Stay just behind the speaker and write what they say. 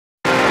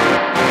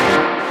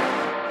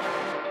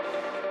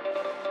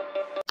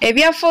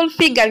Ebya full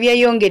figure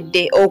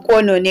byeyongedde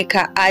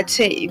okwononeka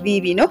ate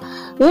bibino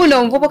uno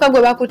omuvubuka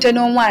gwe bakutte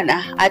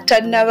n'omwana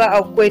atannaba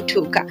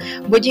okwetuuka.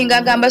 Bujinga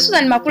agamba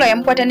Suzan makula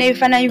yamukwata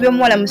n'ebifananyi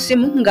by'omuwala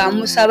musimu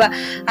ng'amusaba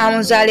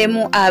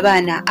amuzaalemu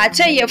abaana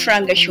ate ye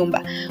Franga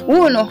Shumba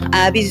uno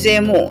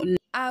abizeemu.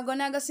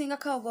 Agona agasinga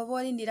kaogoba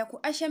olindira ku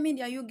Asha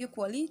Media yugi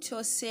kwoli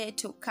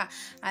tosetuka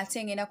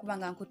ate ngenda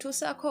kubanga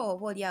nkutuusako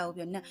oba oli awo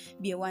byonna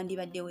bye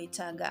wandibadde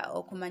weetaaga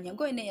okumanya.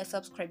 Goine ya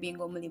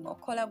subscribing omulimo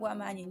okola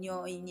gw'amaanyi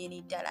nnyo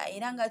nnyini ddala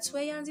era nga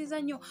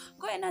tweyanziza nnyo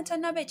goine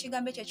atannaba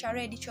ekigambo ekyo kya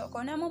reedi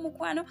ky'okoonamu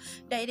omukwano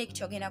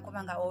direct ogenda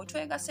kubanga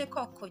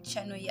otwegaseko ku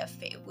channel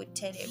yaffe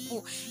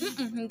buterevu.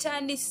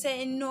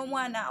 Ntandise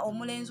n'omwana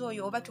omulenzi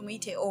oyo oba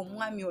tumuyite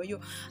omwami oyo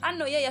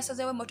anno ye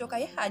yasazeewo emmotoka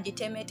ye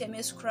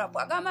agitemeeteme scrap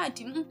agamba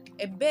nti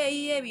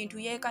ebbeeyi y'ebintu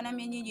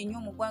yeekanamye nnyingi nnyo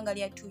mu ggwanga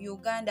lyattu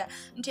Uganda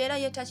nti era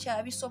ye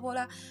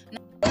takyabisobola.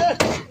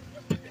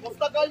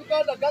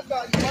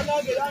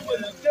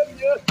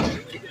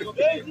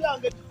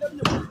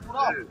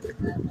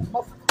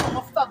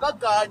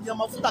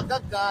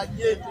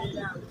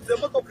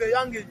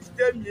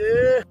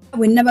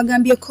 Bwe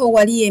nabagambyeko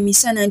wali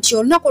emisana nti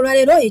olunaku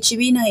olwaleero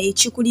ekibiina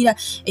ekikulira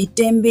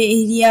eddembe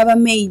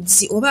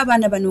ery'abamaids oba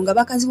abaana bano nga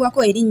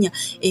bakaziwako erinnya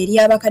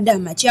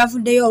ery'abakadama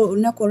kyavuddeyo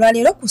olunaku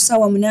olwaleero ku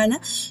ssaawa 8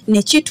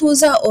 ne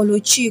kituuza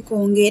olukiiko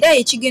ng'era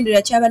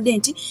ekigendera kyabadde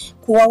nti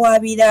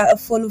kuwawaabira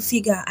full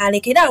figure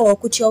alekeraawo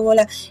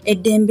okutyobola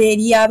eddembe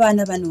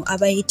ly'abaana bano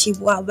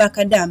abayitibwa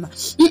bakadama.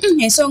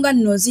 Ensonga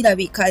nno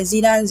zirabika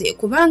ziranze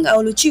kubanga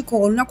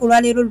olukiiko olunaku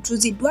lwaleero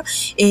lutuuziddwa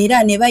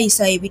era ne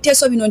bayisa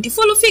ebiteeso bino nti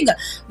full figure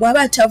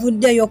bw'aba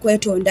atavuddeyo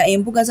kwetonda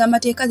embuga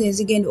z'amateeka ze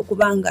zigenda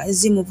okubanga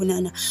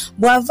zimuvunaana.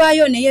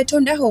 Bw'avaayo ne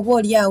yeetonda oba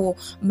oliawo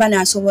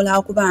banaasobola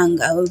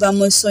okubanga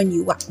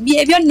bamusonyiwa.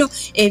 Byebyo nno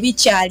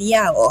ebikyali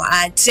awo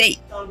ate.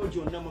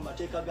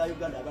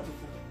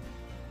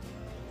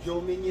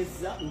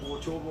 Yomenyeza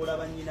ng'otyobola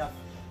bannyinaffe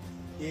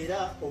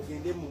era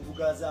ogende mu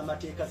mbuga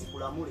z'amateeka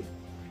zikulamule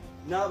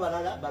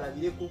n'abalala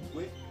balabire ku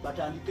ggwe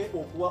batandike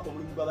okuwa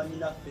omulimu gwa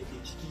bannyinaffe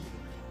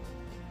ekitiibwa.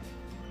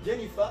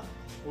 Jennifer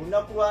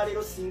olunaku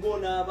lwaleero singa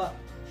onaaba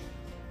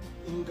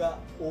nga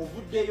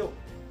ovuddeyo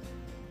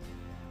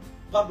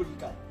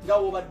publica nga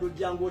w'obadde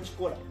ojjanga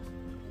okikola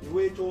ne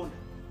weetonda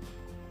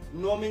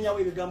n'omenyawo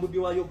ebigambo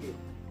bye wayogera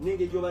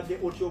n'engeri gy'obadde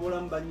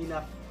otyobolamu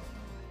bannyinaffe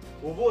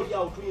oba oli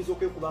awo tuyinza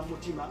okwekuba mu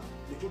mutima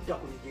ne tutta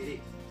ku bigere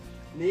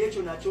naye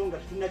ekyo nakyo nga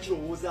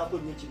tetunnakirowoozaako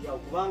nnyo kiri awo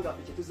kubanga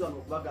ffe kye tuzana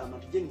okubagamba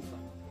nti Jennifer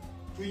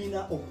tuyina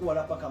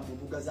okuwala paka mu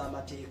mbuga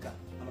z'amateeka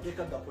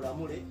amateeka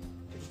gakulamule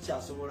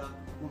tetukyasobola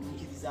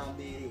kunyiikiriza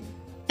mbeera eno.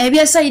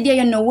 Ebyasaidi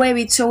eyo no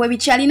webitso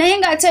webikyali naye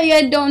ng'ate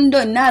ye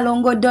Dondo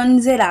Nalongo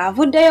Donzera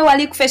avuddeyo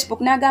wali ku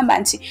Facebook n'agamba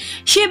nti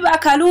Shiba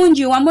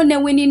Kalungi wamu ne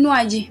Winnie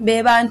Nwaji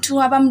be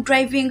bantu abamu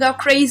drivinga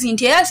crazy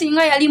nti era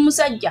singa yali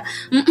musajja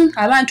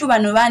abantu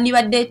bano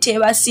bandibadde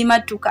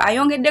tebasimatuka.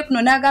 Ayongedde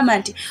kuno n'agamba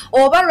nti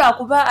oba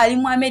lwakuba ali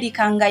mu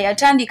America nga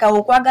yatandika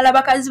okwagala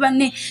bakazi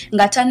banne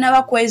nga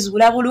tannaba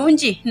kwezuula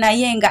bulungi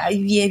naye nga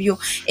byebyo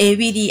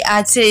ebiri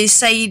ate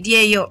saidi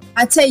eyo.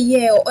 Ate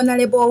ye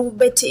Honorable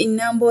Betty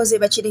Namboze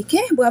bakireke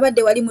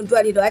bw'abadde wali mu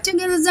ddwaliro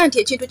ategeezezza nti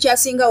ekintu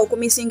kyasinga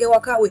okumisinga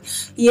ewakawe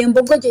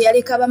y'embogo gye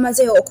yaleka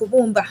bamaze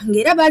okubumba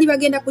ng'era baali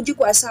bagenda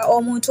kugikwasa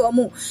omuntu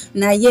omu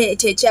naye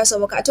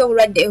tekyasoboka ate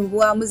obulwadde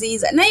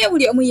bwamuziyiza naye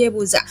buli omu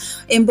yeebuuza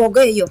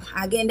embogo eyo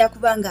agenda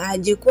kuba nga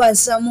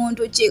agikwasa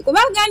muntu ki kuba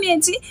agambye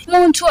nti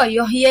muntu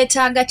oyo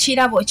yeetaaga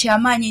kirabo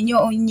ky'amaanyi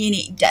nnyo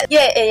nnyini ddala.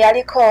 Ye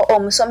eyaliko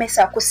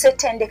omusomesa ku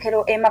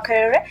ssettendekero e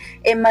Makerere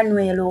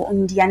Emmanuel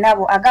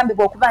Ndyanabo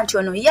agambibwa okuba nti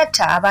ono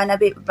yatta abaana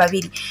be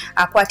 2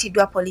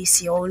 akwatiddwa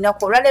poliisi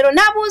olunaku olwaleero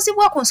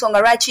n'abuuzibwa ku nsonga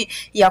lwaki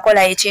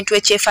yakola ekintu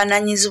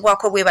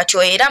ekyefaananyizibwako bwe batyo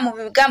era mu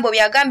bigambo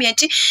byagambye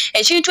nti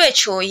ekintu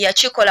ekyo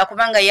yakikola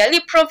kubanga yali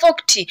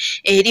provoked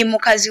eri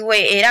mukazi we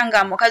era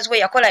nga mukazi we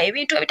yakola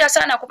ebintu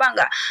ebitasaana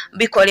kubanga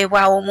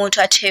bikolebwawo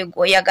omuntu ate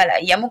gw'oyagala.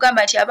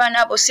 Yamugamba nti abaana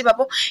abo si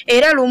babo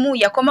era lumu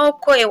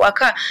yakomawoko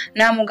ewaka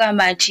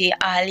n'amugamba nti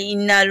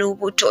alina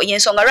lubuto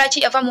y'ensonga lwaki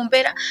yava mu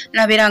mbeera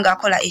n'abeera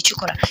ng'akola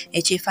ekikola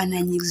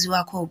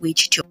ekyefaananyizibwako bwe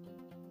kityo.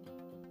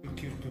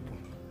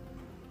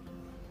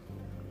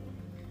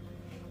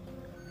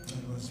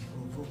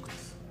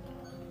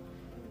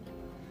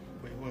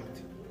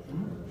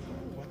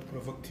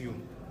 Provoked you?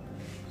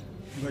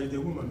 By the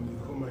woman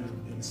with whom I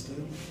am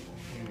staying.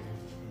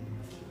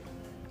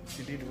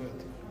 She did what?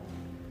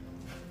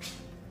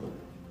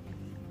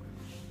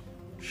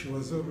 She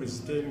was always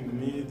telling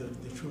me that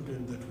the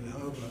children that we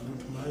have are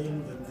not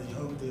mine, that they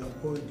have their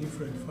own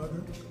different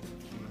father.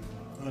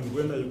 And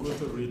when I got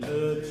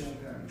retired,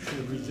 she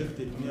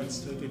rejected me and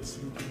started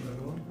sleeping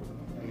alone.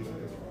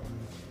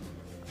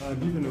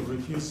 And even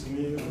refused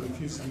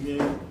me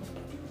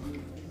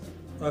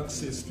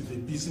access to the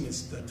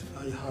business that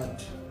I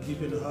had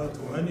given her to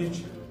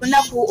manage.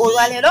 Olunaku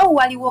olwaleero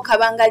waliwo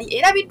kabangali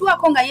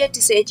erabiddwako nga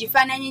yeetise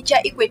ekifaananyi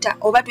kya Equator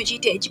oba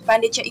tukiyite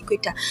ekipande kya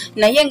Equator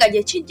naye nga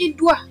gye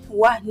kijjiddwa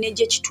wa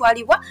neje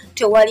kitwalibwa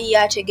tewali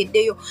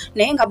yategeddeyo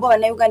naye nga bo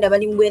bannayuganda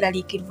bali mu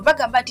bweraliikirivu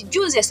bagamba nti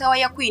juzi esawa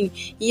ya Queen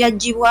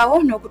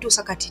yagibwawo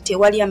n'okutuusa kati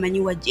tewali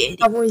amanyiwa gyeri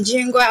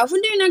abunjingo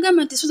avuddeyo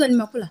n'agamba nti Suzan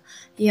Makula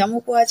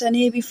yamukwata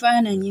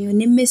n'ebifaananyi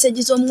ne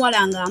message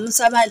z'omuwala nga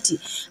amusaba nti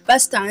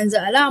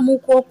bastanza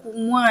alaamuko ku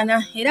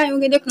mwana era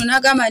ayongedde kuno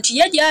n'agamba nti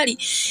ye gyali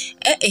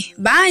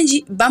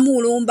bangi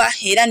bamulumba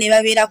era ne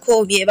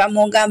babeerako bye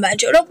bamugamba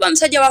nti olw'okuba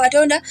musajja wa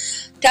Katonda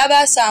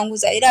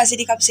tabasanguza era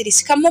azirika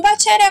busirisika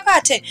mubateereko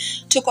ate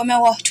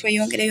tukomewo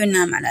tweyongereyo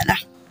n'amalala.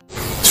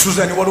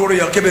 Suzan waliwo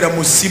yakebera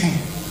mu ssimu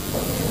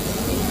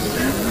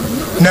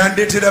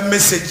n'andeetera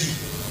message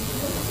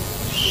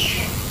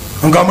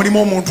nga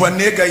mulimu omuntu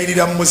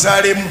aneegayirira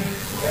muzaalemu.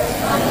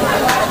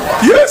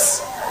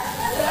 Yes,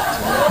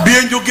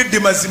 byenjogedde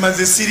mazima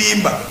nze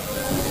sirimba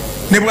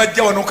ne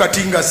bwajja wano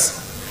katingasi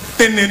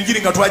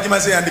enenjiri nga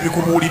twagimaze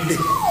yandibikubuulidde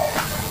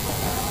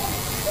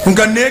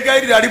nga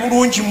neegayirira ali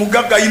bulungi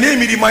mugagga ayina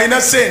emirimu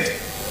ayina sente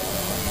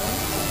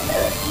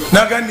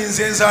nagandi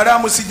nze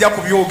nzaalaamu sijja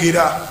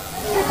kubyogera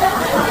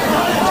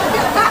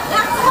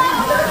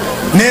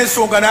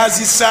n'ensonga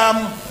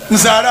n'azissaamu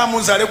nzaalaamu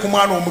nzaale ku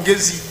mwana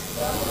omugezi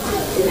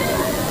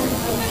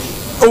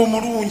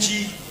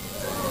omulungi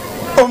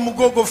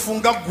omugogofu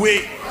nga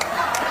ggwe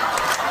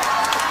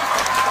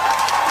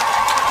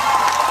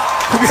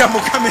kubira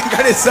mukama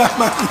engalo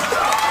ez'amaanyi.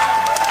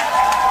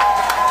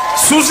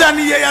 Suzan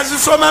ye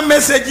yazisoma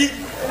message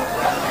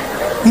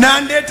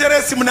nandeetera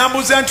essimu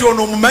nambuuza nti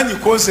ono omumanyi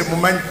koze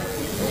mumanyi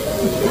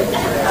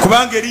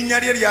kubanga erinnya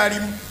lye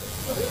lyalimu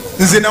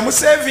nze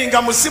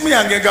namusevinga mu ssimu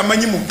yange nga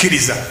manyi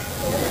mukkiriza.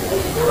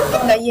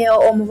 Nga ye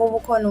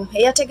omuvubuka ono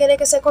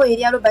eyategerekeseko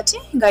eri Robert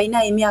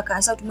ng'alina emyaka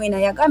 34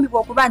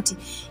 yagambibwa okuba nti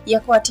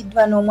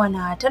yakwatiddwa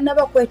n'omwana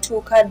atannaba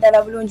kwetuuka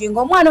ddala bulungi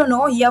ng'omwana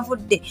ono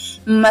yavudde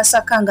mu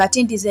Masaka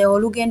ng'atindize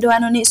olugendo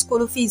wano ne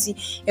school fees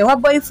ewa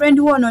boyfriend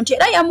wono nti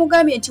era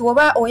yamugambye nti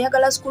oba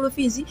oyagala school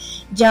fees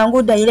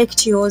jangu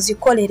direct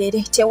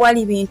ozikolerere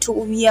tewali bintu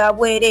bya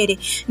bwerere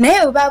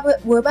naye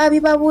bwe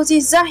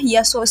babibabuuzizza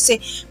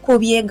yasoose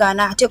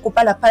kubyegaana ate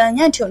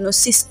kupalapalanya nti ono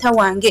sister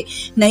wange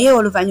naye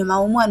oluvannyuma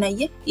omwana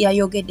ye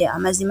yayogedde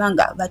amazima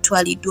nga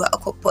batwaliddwa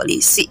ku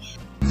poliisi.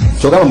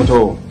 Kyogaba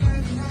muto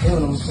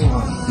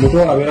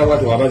abeera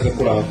bwati wabaze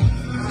kulaba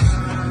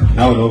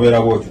nawe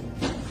n'obeera bwotyo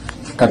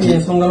kati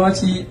ensonga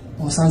lwaki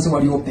omusanze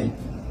wali open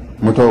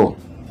muto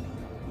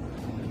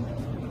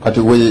kati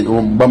we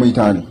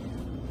bamuyitaani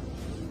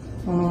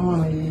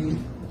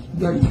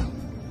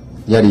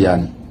yali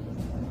yani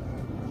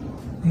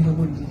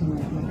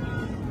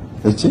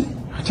eki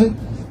ate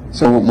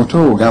so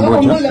muto gamba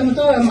otyo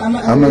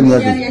amani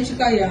yake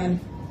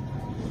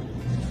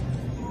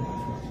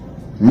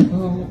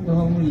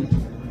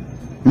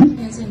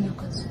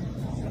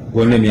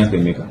Wone miaka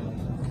emeka?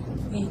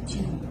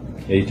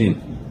 18.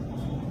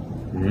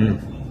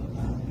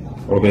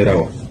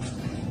 Obeerawo?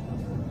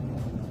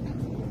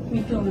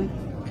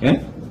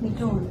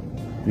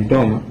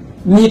 Mitondo.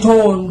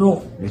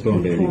 Mitondo.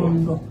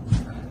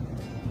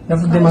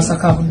 Yavudde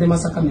Masaka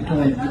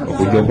Mitondo.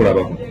 Okujja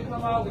okulabako.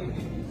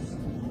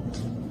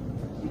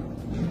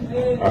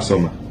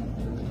 Asoma.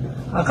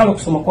 Akala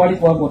okusoma kwali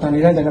kwagota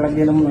era njagala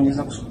genda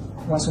munoonyeza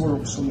wasobola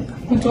okusomera.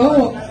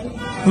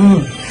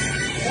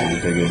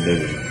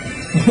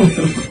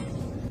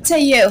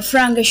 Teye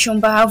Frank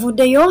Shumba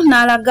avuddeyo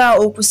n'alaga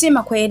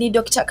okusima kwe eri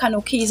Dr.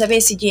 Kanukiriza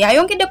Besigye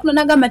ayongedde kuno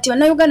n'agamba nti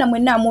bannayuganda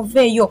mwenna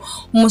muveeyo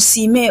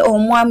musiime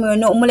omwami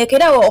ono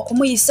mulekerawo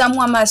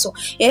okumuyisaamu amaaso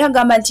era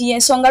agamba nti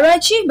y'ensonga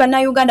lwaki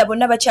bannayuganda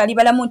bonna bakyali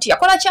balamu nti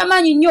yakola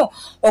kyamaanyi nnyo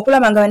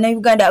okulaba nga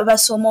bannayuganda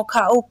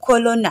basomoka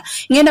kolona.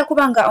 Ngenda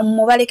kubanga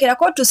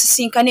mubalekerako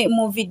tusisinkane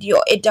mu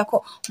vidiyo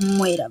eddako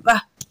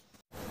mweraba.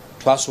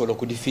 Twasobola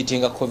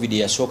okudifeatinga covid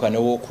yasooka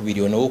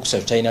n'owokubiri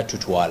n'owokusatu talina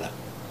tutwala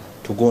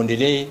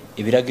tugondere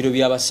ebiragiro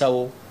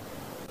by'abasawo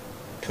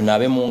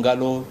tunaabe mu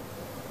ngalo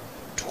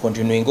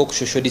tukontinuinga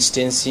okusocial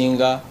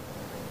distancinga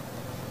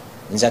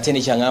nze ate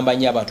nekyaŋŋamba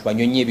nnyo abantu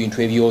banyonye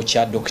ebintu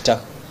ebyokya Dr.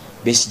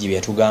 Besigye bye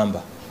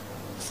yatugamba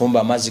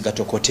fumba amazzi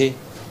gatokote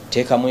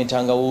teekamu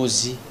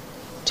entangawuuzi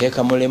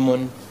teekamu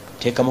lemon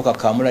teekamu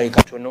kakamulali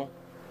katono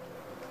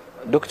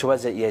Dr.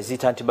 Waza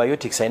yaziyita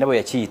antibiotics alina bwe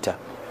yakiyita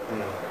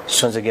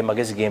sonze ge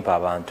magezi gempa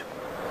abantu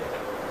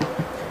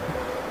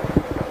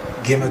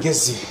ge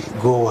magezi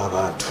gowa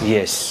abantu.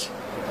 Yes.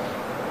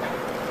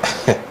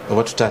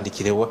 Oba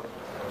tutandikirewa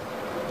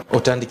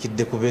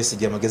otandikidde ku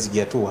Besigye amagezi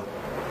gyatuwa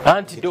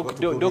anti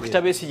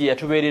Dr. Besigye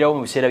yatubeererawo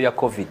mu biseera bya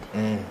covid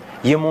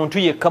ye muntu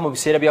yekka mu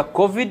biseera bya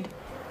covid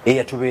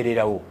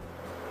eyatubeererawo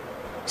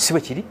si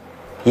bwe kiri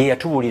ye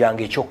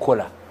yatubuuliranga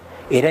ekyokukola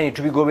era ne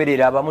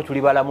tubigoberera abamu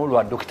tuli balamu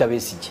lwa Dr.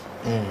 Besigye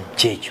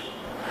kyekyo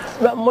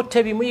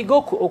mutebi muyiga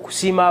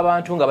okusiima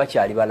abantu nga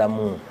bakyali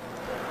balamu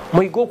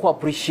muyiga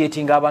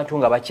okuappreciatinga abantu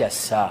nga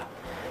bakyassa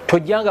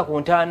tojjanga ku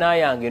ntaana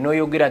yange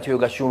n'oyogera nti oyo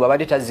Gashumba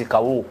badde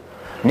tazikawo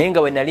naye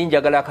nga bwe nali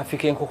njagala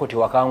akafika enkoko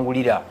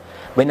tewakangulira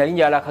bwe nali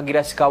njagala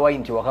akagirasi ka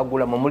wine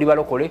tewakagula mu muli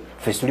balokole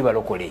ffe tuli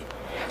balokole.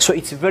 So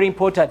it's very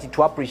important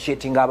to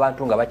appreciating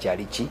abantu nga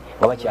bakyali ki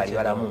nga bakyali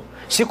balamu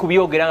si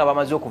kubyogera nga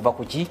bamaze okuva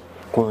ku ki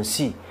ku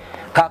nsi.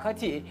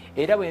 Kaakati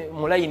era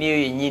mu layini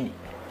eyo yennyini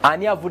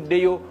ani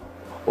avuddeyo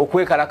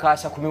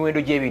okwekalakaasa ku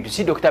miwendo gy'ebintu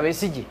si Dr.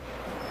 Besigye?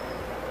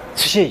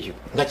 Sikyeekyo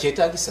nga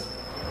kyetaagisa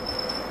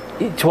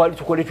twali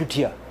tukole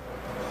tutya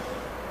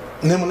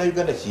ne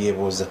munnayuganda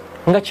kiyeebooza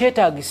nga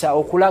kyetaagisa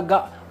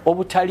okulaga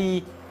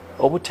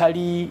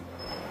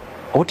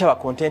obutaba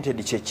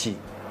contented kyeki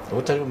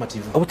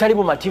obutali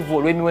bumativu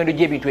olw'emiwendo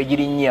gy'ebintu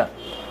egirinnya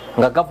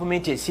nga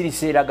gavumenti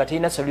esirise eraga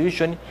terina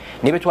solution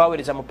ne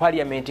betwaweereza mu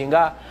parliament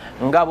nga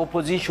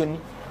opposition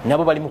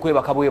nabo bali mu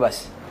kwebaka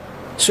bwebasi.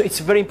 So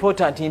it's very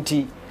important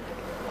nti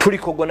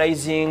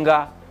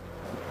tulicognizinga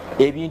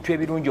ebintu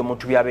ebirungi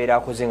omuntu byabeera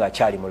akoze nga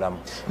akyali mulamu.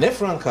 Naye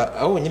Frank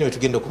awo nyine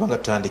wetugenda okubanga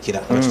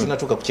tutandikira nga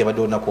tutunatuuka ku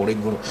kyabadde olunaku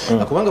olw'eggulu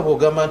kubanga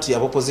bw'ogamba nti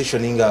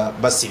abopposition nga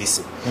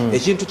basirise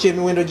ekintu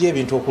ky'emiwendo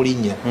gy'ebintu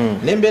okulinnya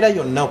n'embeera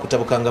yonna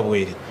okutabukanga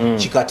bwere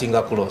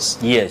kikatinga close.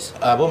 Yes.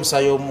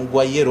 Ab'omusaayi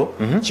gwa yero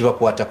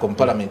kibakwatako mu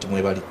parliament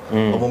mwebali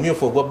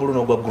omumyufu ogwa bbulu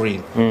n'ogwa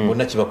green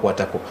bonna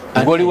kibakwatako.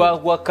 Goli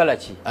wa kala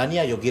ki? Ani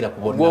ayogera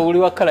ku bonna? Gwe oli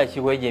wa kala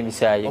ki bw'egyo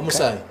emisaayi?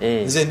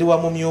 Omusaayi nze ndi wa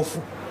mumyufu.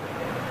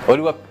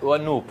 Oli wa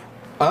nuupu?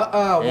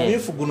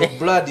 Mumyufu guno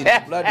blood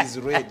is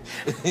red.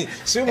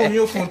 Si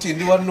mumyufu nti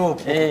ndi wa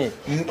nuupu.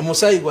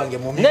 Musaayi gwange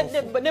mumyufu.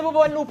 Ne bwe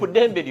wa nuupu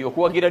dembe lyo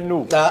okuwagira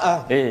nuupu.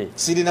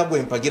 Sirina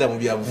gwe mpagira mu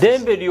byabufuzi.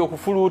 Dembe lyo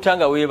okufuluuta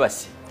nga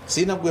weebase.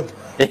 Sirina gwe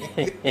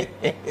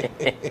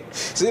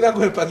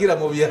mpagira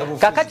mu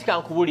byabufuzi. Kakati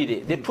kankubulire,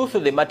 the truth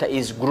of the matter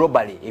is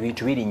globally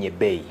ebintu birinnye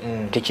ebbeeyi.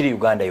 Tekiri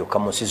Uganda yokka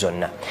mu nsi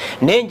zonna.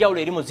 N'enjawulo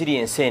erimu ziri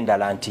ensi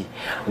endala nti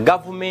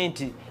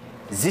gavumenti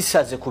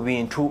zisaze ku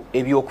bintu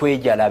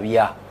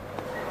ebyokwejalabya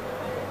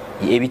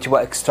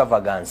ebitibwa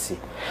extravagance.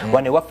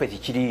 Wane waffe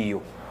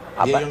tekiriyo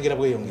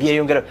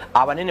byeyongera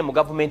abanene mu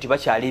gavumenti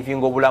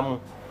bakyalivinga obulamu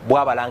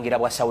bw'abalangira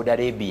bwa Saudi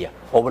Arabia,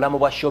 obulamu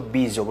bwa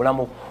showbiz,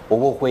 obulamu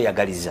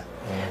obw'okweyagaliza.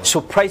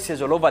 So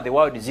prices all over the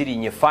world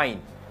zirinnye fine.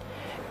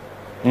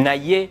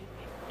 Naye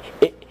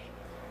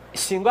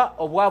singa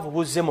obwavu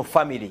buzze mu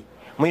family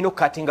mulina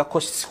okukatinga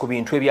costs ku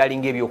bintu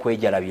ebyalinga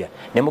ebyokwejalabya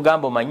ne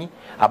mugamba omanyi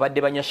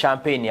abadde banya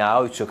champagne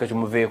awo tusooke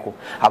tumuveeko,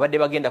 abadde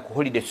bagenda ku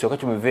holiday tusooke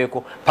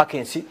tumuveeko,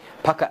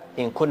 paka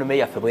economy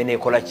yaffe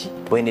bweneekola ki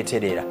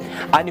bweneeterera.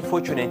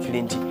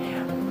 Unfortunately nti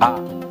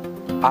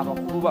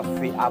abakulu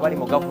baffe abali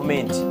mu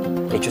gavumenti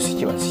ekyo si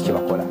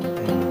kyebakola.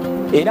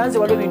 Era nze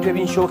waliwo ebintu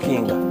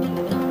ebinshokinga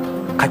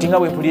kati nga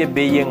bwe mpulira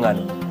ebbeeyi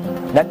y'eŋŋano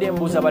nadde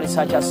mbuuza ba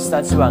research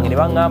assistants bange ne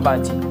baŋŋamba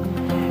nti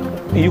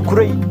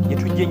Ukraine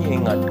yetujje nnyo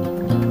eŋŋano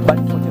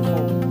bali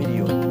 44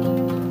 million.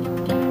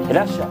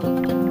 Russia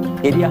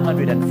eri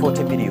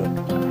 140 million.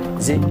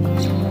 Ze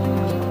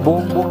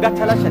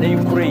bw'ogatta Russia ne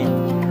Ukraine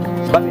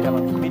babeera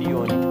abantu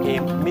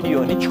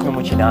miliyoni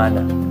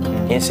 18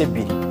 ensi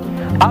ebbiri.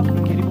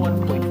 Africa erimu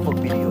 1.4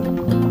 billion.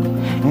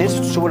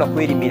 Nesu tusobola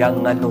kwerimira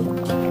ŋŋano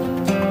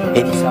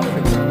eri South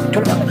Africa.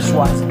 Tolaba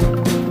kiswaza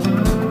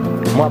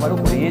mu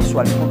abalokole Yesu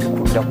aliko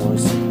okukudda ku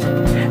nsi.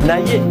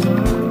 Naye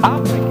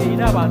Africa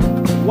erina abantu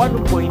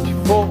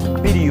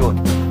 1.4 billion.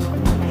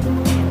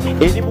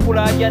 Eri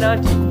mukulaajana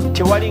nti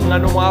tewali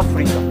ŋŋano mu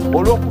Africa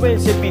olw'okuba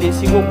ensi ebbiri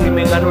esinga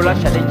okulima eŋŋano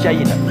Russia ne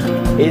China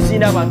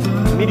ezirina abantu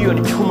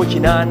miliyoni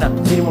 18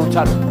 ziri mu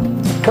lutalo.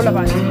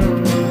 Tolaba nti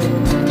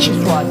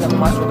kiswaza mu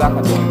maaso ga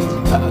Katonda.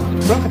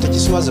 Frank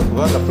tekiswaza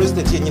kubanga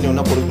president yennyini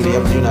olunaku olugulu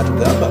yavuddeyo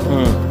n'atugamba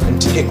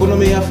nti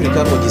ekonomi ya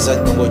Africa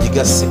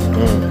ng'ogigasse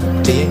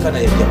teyenkana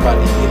ya Japan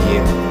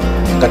eriemu.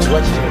 Kati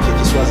lwaki kino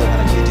kyekiswaza nga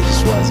nakiri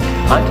tekiswaza?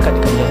 Anti kati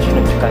kanya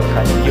kino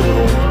kikaniye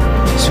bulungi.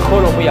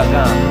 Sikola omu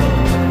yagamba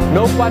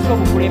n'okwata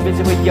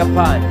obukulembeze bwe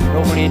Japan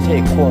n'obuleeta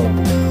e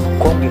Congo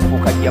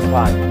efuuka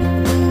Japan.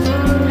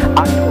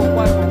 Ate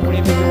okwata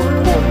obukulembeze bwe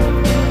Congo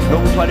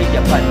n'obutwala e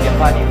Japan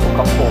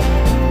efuuka Congo.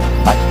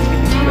 Ati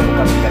ebintu bino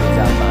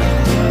mukabigaliza amaanyi.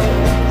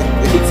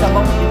 It's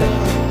about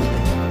leadership.